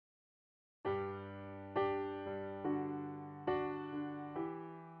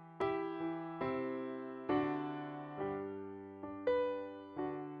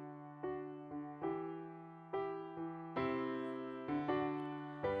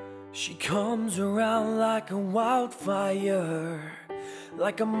She comes around like a wildfire,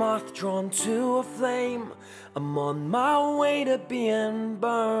 like a moth drawn to a flame. I'm on my way to being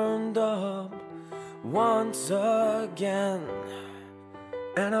burned up once again.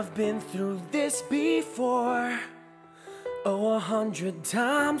 And I've been through this before, 100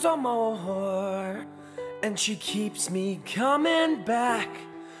 times or more. And she keeps me coming back.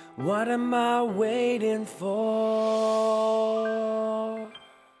 What am I waiting for?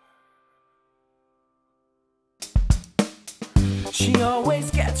 She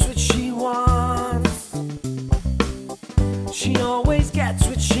always gets what she wants. She always gets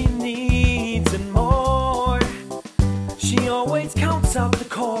what she needs and more. She always counts out the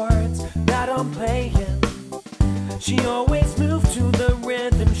chords that I'm playing. She always moves to the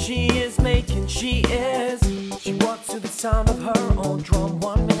rhythm she is making. She walks to the sound of her own drum.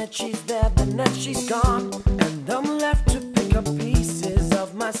 1 minute she's there, the next she's gone. And I'm left to pick up pieces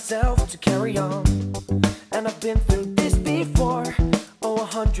of myself to carry on. And I've been through this before,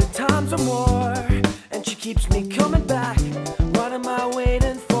 100 times or more. And she keeps me coming back. What am I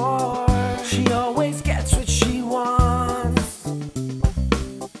waiting for? She always gets what she wants.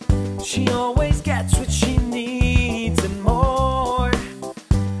 She always gets what she needs and more.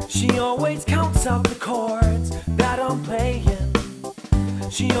 She always counts out the chords that I'm playing.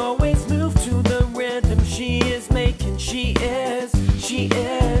 She always moves to the rhythm she is making. She is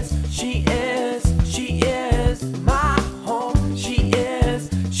my home. She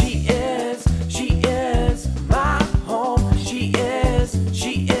is my home. She is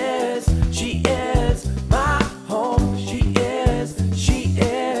my home. She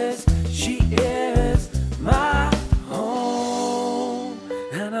is my home.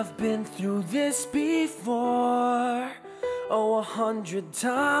 And I've been through this before, 100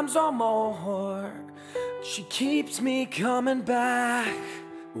 times or more. She keeps me coming back.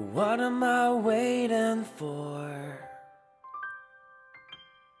 What am I waiting for?